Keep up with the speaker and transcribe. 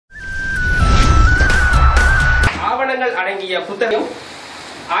அவருடைய புத்தகம்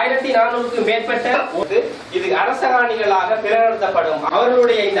 1400க்கும் மேற்பட்ட இது அரசாணிகளாக பிரகடனப்படும்.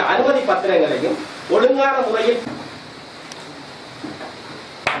 அவர்களுடைய இந்த அனுமதி பத்திரங்களையும் ஒழுங்கான முறையில்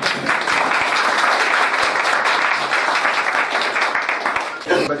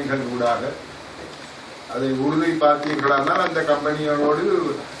கம்பெனிகள் ஊடாக அதை உறுதி பார்த்தீர்களானால் அந்த கம்பெனிகளோடு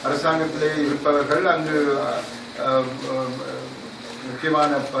அரசாங்கத்திலே இருப்பவர்கள், அங்கு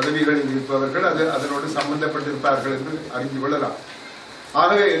முக்கியமான பதவிகளில் இருப்பவர்கள் அதனோடு சம்பந்தப்பட்டிருப்பார்கள் என்று அறிந்து கொள்ளலாம்.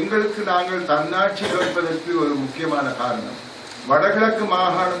 ஆகவே எங்களுக்கு நாங்கள் தன்னாட்சி கேட்பதற்கு ஒரு முக்கியமான காரணம், வடகிழக்கு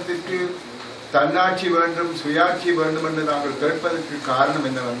மாகாணத்திற்கு தன்னாட்சி வேண்டும், சுயாட்சி வேண்டும் என்று நாங்கள் கேட்பதற்கு காரணம்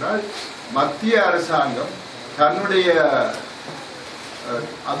என்னவென்றால், மத்திய அரசாங்கம் தன்னுடைய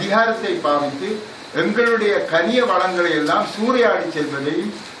அதிகாரத்தை பாவித்து எங்களுடைய கனிய வளங்களை எல்லாம் சூறையாடி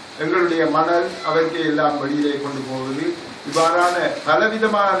செல்வதையும், எங்களுடைய மணல் அவற்றை எல்லாம் வெளியிலே கொண்டு போவது, இவ்வாறான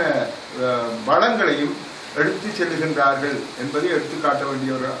பலவிதமான வளங்களையும் எடுத்து செல்லுகின்றார்கள் என்பதை எடுத்துக்காட்ட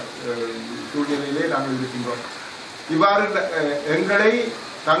வேண்டிய ஒரு சூழ்நிலையிலே நாங்கள் இருக்கின்றோம். இவ்வாறு எங்களை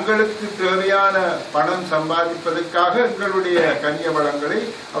தங்களுக்கு தேவையான பணம் சம்பாதிப்பதற்காக எங்களுடைய கனிய வளங்களை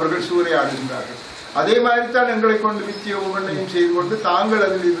அவர்கள் சூறையாடுகின்றார்கள். அதே மாதிரி தான் எங்களை கொண்டு வித்திய ஒவ்வொன்றையும் செய்து கொண்டு தாங்கள்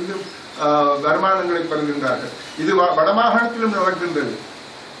அதில் இருந்து வருமானங்களை பெறுகின்றார்கள். இது வடமாகாணத்திலும் நடக்கின்றது.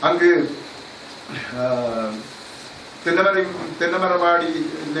 அங்கு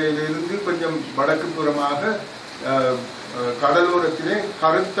தென்னமரவாடியிலிருந்து கொஞ்சம் வடக்கு புறமாக கடலோரத்திலே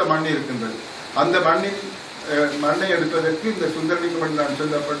கருத்த மண் இருக்கின்றது. அந்த மண்ணை எடுப்பதற்கு இந்த சுந்தரலிங்கம் நான்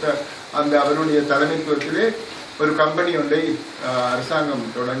சொல்லப்பட்ட அந்த அவருடைய தலைமைத்துவத்திலே ஒரு கம்பெனி ஒன்றை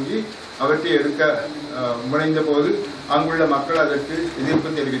அரசாங்கம் தொடங்கி அவற்றை எடுக்க முனைந்த போது அங்குள்ள மக்கள் அதற்கு எதிர்ப்பு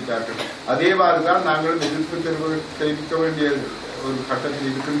தெரிவித்தார்கள். அதேவாறுதான் நாங்களும் எதிர்ப்பு தெரிவிக்க வேண்டிய ஒரு கட்டத்தில்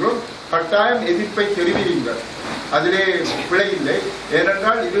இருக்கின்றோம். கட்டாயம் எதிர்ப்பை தெரிவியுங்கள், அதிலே பிழை இல்லை.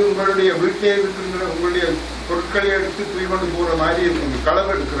 ஏனென்றால் இது உங்களுடைய வீட்டிலே இருக்கின்ற உங்களுடைய பொருட்களை எடுத்து தூய்கொண்டு போற மாதிரி இருக்குது,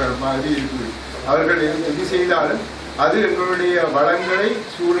 களவு எடுக்கிற மாதிரி இருக்குது. அவர்கள் எது செய்தாலும் அது எங்களுடைய வளங்களை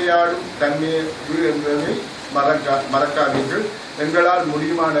சூறையாடும் தன்மை என்பதை மறக்காதீர்கள். எங்களால்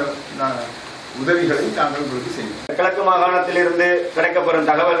முடியுமான உதவிகளை நாங்கள் உங்களுக்கு செய்வோம். கிழக்கு மாகாணத்திலிருந்து கிடைக்கப்பெறும்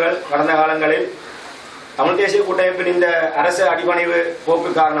தகவல்கள் கடந்த காலங்களில் தமிழ் தேசிய கூட்டமைப்பின் இந்த அரசு அடிபணிவு போக்கு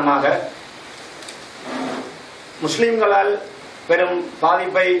காரணமாக முஸ்லிம்களால் பெரும்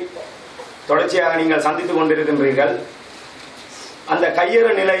பாதிப்பை தொடர்ச்சியாக நீங்கள் சந்தித்துக் கொண்டிருக்கின்றீர்கள். அந்த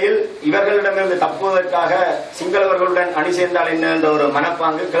கையறு நிலையில் இவர்களிடமிருந்து தப்புவதற்காக சிங்களவர்களுடன் அணி சேர்ந்தால் என்ன என்ற ஒரு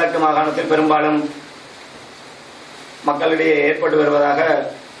மனப்பாங்கு கிழக்கு மாகாணத்தில் பெரும்பாலும் மக்களிடையே ஏற்பட்டு வருவதாக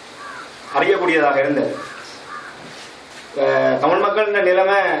அறியக்கூடியதாக இருந்தது. தமிழ் மக்களின்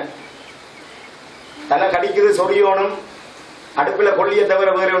நிலைமை தலை கடிக்குது, சொறியோனும் அடுப்பில் கொல்லியை தவிர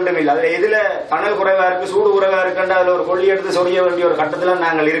வேறு ஒன்றும் இல்லை. அதில் எதில் தணல் குறைவா இருக்கு, சூடு குறைவா இருக்குன்ற அதில் ஒரு கொல்லி எடுத்து சொரிய வேண்டிய ஒரு கட்டத்தில்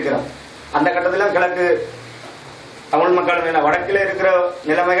நாங்கள் இருக்கிறோம். அந்த கட்டத்தில் கிழக்கு தமிழ் மக்கள் வடக்கில் இருக்கிற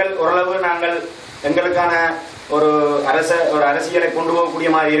நிலைமைகள் ஓரளவு நாங்கள் எங்களுக்கான ஒரு அரசியலை கொண்டு போகக்கூடிய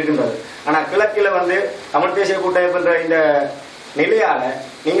மாதிரி இருக்கின்றது. ஆனால் கிழக்கில் தமிழ் தேசிய கூட்டமைப்புன்ற இந்த நிலையால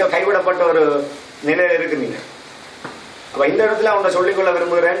நீங்கள் கைவிடப்பட்ட ஒரு நிலையில் இருக்கிறீங்க. அப்ப இந்த இடத்துல ஒன்றை சொல்லிக்கொள்ள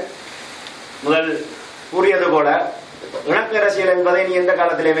விரும்புகிறேன். முதல் கூறியது போல இணக்க அரசியல் என்பதை நீ எந்த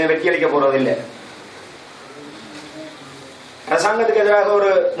காலத்திலுமே வெற்றியளிக்க போறதில்லை. அரசாங்கத்துக்கு எதிராக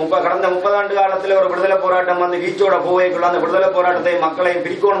கடந்த 30 ஆண்டு காலத்தில் ஒரு விடுதலை போராட்டம் கீச்சோட போவைக்குள்ள அந்த விடுதலை போராட்டத்தை மக்களை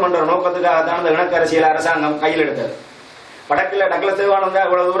பிரிக்கணும் என்ற நோக்கத்துக்காகத்தான் அந்த இணக்க அரசியல் அரசாங்கம் கையில் எடுத்தது. வடக்கில் டக்ளஸ் தேவானந்தா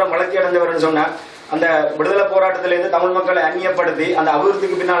இவ்வளவு தூரம் வளர்ச்சி அடைந்தவர் சொன்னா அந்த விடுதலை போராட்டத்திலிருந்து தமிழ் மக்களை அந்நியப்படுத்தி அந்த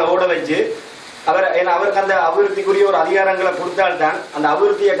அபிவிருத்திக்கு பின்னால் ஓட வச்சு அவருக்கு அந்த அபிவிருத்திக்குரிய ஒரு அதிகாரங்களை கொடுத்தால்தான் அந்த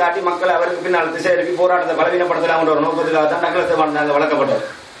அபிவிருத்தியை காட்டி மக்களை அவருக்கு பின்னால் திசை எழுப்பி போராட்டத்தை பலவீனப்படுத்தலாம் என்ற ஒரு நோக்கத்துக்காகத்தான் டக்ளஸ் தேவானந்தா வளர்க்கப்பட்டது.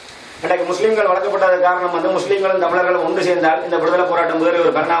 இன்றைக்கு முஸ்லீம்கள் வளர்க்கப்பட்டது காரணம் முஸ்லீம்களும் தமிழர்களும் ஒன்று சேர்ந்தால் இந்த விடுதலை போராட்டம் வேறு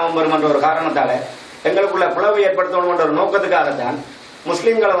ஒரு பரிணாமம் வரும் என்ற ஒரு காரணத்தால எங்களுக்குள்ள பிளவை ஏற்படுத்தணும் என்ற ஒரு நோக்கத்துக்காகத்தான்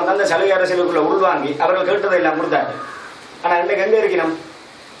முஸ்லீம்களை அந்த சலுகை அரசியலுக்குள்ள உள்வாங்கி அவர்கள் கேட்டதை எல்லாம் கொடுத்தார்கள். ஆனா இன்றைக்கு எங்க இருக்கணும்?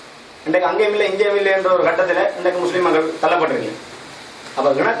 இன்றைக்கு அங்கேயும் இல்லை இங்கேயும் இல்லை என்ற ஒரு கட்டத்தில் இன்றைக்கு முஸ்லீம் மக்கள் தள்ளப்பட்டிருக்கீங்க. அப்ப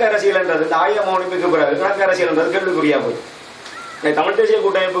இணக்க அரசியல் என்றது இந்த 1000 அமைப்புக்கு பிறகு இணக்க அரசியல் என்றது கேள்விக்குறியா போய் தமிழ் தேசிய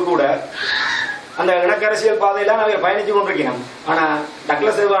கூட்டமைப்பு கூட அந்த இணக்க அரசியல் பாதையில நாங்கள் பயணிச்சு கொண்டிருக்கணும். ஆனா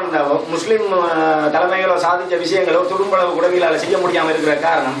டக்ளஸ் தேவானந்தாவோ முஸ்லீம் தலைமைகளோ சாதிச்ச விஷயங்களோ துடும்பளவு உடவியலால செய்ய முடியாம இருக்கிற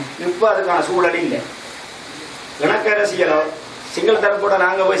காரணம் இப்ப அதுக்கான சூழல் இல்லை. இணக்க அரசியலோ சிங்கள தரப்போட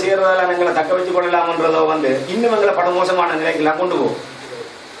நாங்க போய் சேர்றதால எங்களை தக்க வச்சு கொள்ளலாம்ன்றதோ இன்னும் எங்களை பட மோசமான நிலைக்கெல்லாம் கொண்டு போகும்.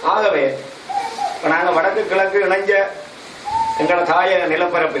 ஆகவே நாங்க வடக்கு கிழக்கு இணைஞ்ச எங்களோட தாய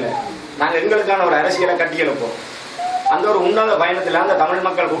நிலப்பரப்பில் நாங்க எங்களுக்கான ஒரு அரசியலை கட்டியெழுப்போம். அந்த ஒரு உன்னத பயணத்தில் அந்த தமிழ்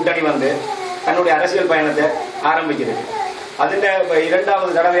மக்கள் கூட்டணி தன்னுடைய அரசியல் பயணத்தை ஆரம்பிக்கிறது. அதில்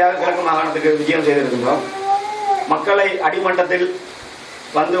 2வது தடவையாக கிழக்கு மாகாணத்துக்கு விஜயம் செய்திருக்கின்றோம். மக்களை அடிமட்டத்தில்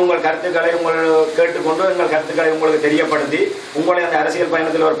வந்து உங்கள் கருத்துக்களை கேட்டுக்கொண்டு எங்கள் கருத்துக்களை உங்களுக்கு தெரியப்படுத்தி உங்களை அந்த அரசியல்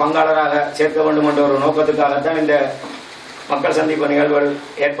பயணத்தில் ஒரு பங்காளராக சேர்க்க வேண்டும் என்ற ஒரு நோக்கத்துக்காகத்தான் இந்த மக்கள் சந்திப்பு நிகழ்வுகள்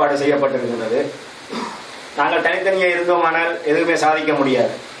ஏற்பாடு செய்யப்பட்டிருக்கின்றது. நாங்கள் தனித்தனியே இருந்தோமானால் எதுவுமே சாதிக்க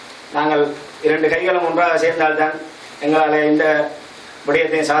முடியாது. நாங்கள் 2 கைகளும் ஒன்றாக சேர்ந்தால்தான் எங்களால் இந்த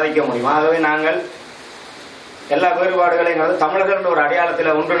விடயத்தை சாதிக்க முடியும். ஆகவே நாங்கள் எல்லா வேறுபாடுகளையும் தமிழர்கள் ஒரு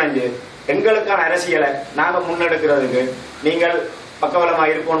அடையாளத்தில் ஒன்றிணைந்து எங்களுக்கான அரசியலை நாங்கள் முன்னெடுக்கிறதுக்கு நீங்கள்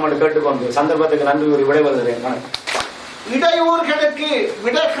பக்கபலமாக இருப்போம் என்று கேட்டுக்கொண்டு சந்தர்ப்பத்துக்கு நன்றி கூறி விடைபெறுகிறேன். இடையூறுகளுக்கு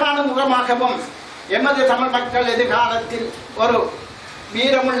விடை காணும் முகமாகவும் எமது தமிழ் மக்கள் எதிர்காலத்தில் ஒரு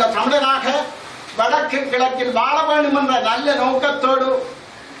வீரமுள்ள தமிழனாக வடக்கு கிழக்கில் வாழ வேண்டும் என்ற நல்ல நோக்கத்தோடு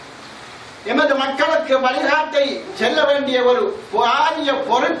எமது மக்களுக்கு வழிகாட்டை செல்ல வேண்டிய ஒரு பாரிய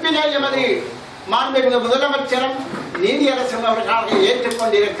பொறுப்பினை எமது மாண்புமிகு முதலமைச்சரும் நீதியரசரும் அவர்களாக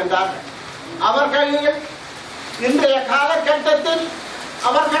ஏற்றுக்கொண்டிருக்கின்றார்கள். அவர்கள் இன்றைய காலகட்டத்தில்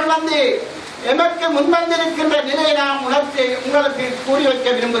அவர்கள் எமக்கு முன்வந்திருக்கின்ற நிலையை நாம் உங்களுக்கு கூறி வைக்க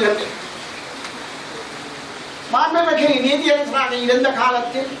விரும்புகின்றேன். மாண்புமிகு நீதியரசராக இருந்த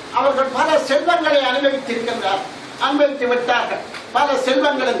காலத்தில் அவர்கள் பல செல்வங்களை அனுபவித்து விட்டார்கள். பல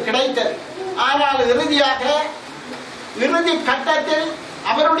செல்வங்களும் கிடைத்தது. ஆனால் இறுதி கட்டத்தில்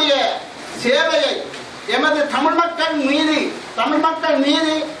அவருடைய சேவையை எமது தமிழ் மக்கள்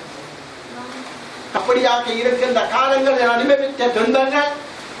மீது அப்படியாக இருக்கின்ற காலங்களில் அனுபவித்த துன்பங்கள்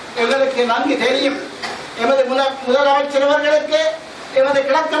எங்களுக்கு நன்கு தெரியும். எமது முதலமைச்சர் அவர்களுக்கு எமது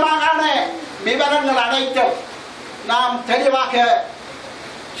கிழக்கு மாகாண விவரங்கள் அனைத்தும் நாம் தெளிவாக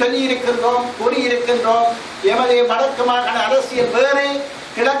சொல்லியிருக்கின்றோம், கூறியிருக்கின்றோம். எமது வடக்கு மாகாண அரசியல் வேறு,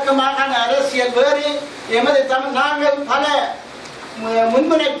 கிழக்கு மாகாண அரசியல் வேறு. நாங்கள் பல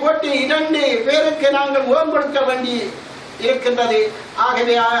முன்முனை போட்டி 2 பேருக்கு நாங்கள் முகம் கொடுக்க வேண்டி இருக்கின்றது.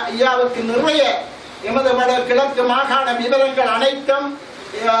 ஆகவே ஐயாவுக்கு நிறைய எமது கிழக்கு மாகாண விவரங்கள் அனைத்தும்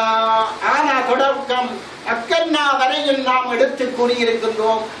ஆனா தொடக்கம் அக்கண்ணா வரையில் நாம் எடுத்து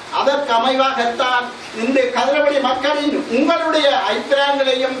கூறியிருக்கின்றோம். அதற்கு அமைவாகத்தான் இந்த கதிரவடி மக்களின் உங்களுடைய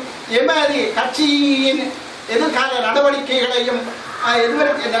அபிப்பிராயங்களையும் எமது கட்சியின் எதிர்கால நடவடிக்கைகளையும்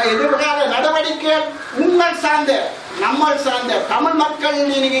எதிர்கால நடவடிக்கைகள் உங்கள் சார்ந்த நம்மள் சார்ந்த தமிழ்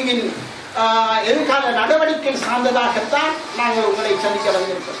மக்களின் எதிர்கால நடவடிக்கை சார்ந்ததாகத்தான் நாங்கள் உங்களை சந்திக்க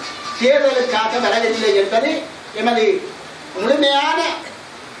வந்திருக்கிறோம். தேர்தலுக்காக வரவில்லை என்பது எமது முழுமையான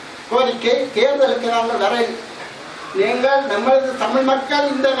கோரிக்கை. தேர்தலுக்கு நாங்கள் வர நீங்கள் நமது தமிழ் மக்கள்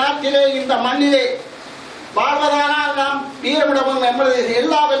இந்த நாட்டிலே இந்த மண்ணிலே வாழ்வதானால் நாம் வீரமிடமும் எமது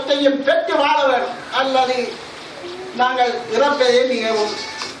எல்லாவற்றையும் பெற்று வாழ வேண்டும். அல்லது நாங்கள் இறப்பதே மிகவும்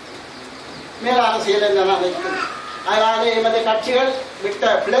மேலான செயல் என்று நான் நினைக்கிறேன். அதனாலே எமது கட்சிகள்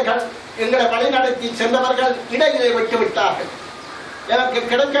விட்ட பிள்ளைகள் எங்களை வழிநடத்தி சென்றவர்கள் இடையிலே விட்டுவிட்டார்கள். எனக்கு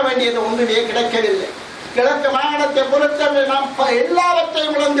கிடைக்க வேண்டியது ஒன்றுமே கிடைக்கவில்லை. கிழக்கு மாகாணத்தை பொறுத்தவரை நாம்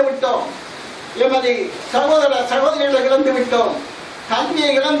எல்லாவற்றையும் இழந்து விட்டோம். எமது சகோதரிகளை இழந்து விட்டோம்,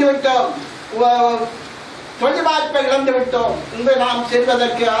 கல்வியை இழந்து விட்டோம், தொழில் வாய்ப்பை இழந்து விட்டோம். இன்று நாம்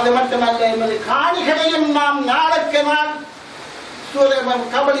செல்வதற்கு அது மட்டுமல்ல, எமது காணிகளையும் நாம் நாளுக்கு நாள்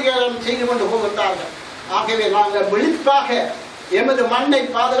கபடிகளும் செய்து கொண்டு போகின்றார்கள். ஆகவே நாங்கள் விழிப்பாக எமது மண்ணை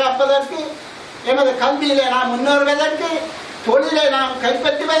பாதுகாப்பதற்கு, எமது கல்வியிலே நாம் முன்னேறுவதற்கு, தொழிலை நாம்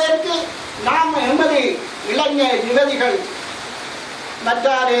கைப்பற்றுவதற்கு, நாம் எமது இளைஞர் யுவதிகள்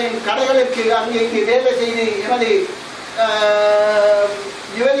மற்றாரின் கடைகளுக்கு அங்கே வேலை செய்து எமது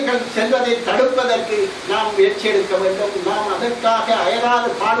யுவதிகள் செல்வதை தடுப்பதற்கு நாம் முயற்சி எடுக்க வேண்டும். நாம் அதற்காக அயராது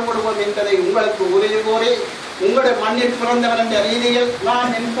பாடுபடுவோம் என்பதை உங்களுக்கு உறுதி கூறி, உங்களுடைய மண்ணில் பிறந்தவர் என்ற ரீதியில்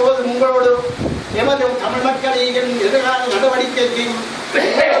நான் எப்போதும் உங்களோடு எமது தமிழ் மக்களின் எதிர்கால நடவடிக்கைக்கும்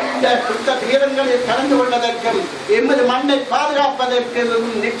சுத்த தீரங்களில் கலந்து கொள்வதற்கும் எமது மண்ணை பாதுகாப்பதற்கும்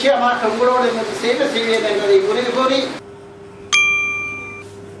நிச்சயமாக உங்களோடு சேவை செய்வேன் என்பதை உறுதி கூறி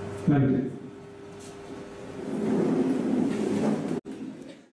நன்றி.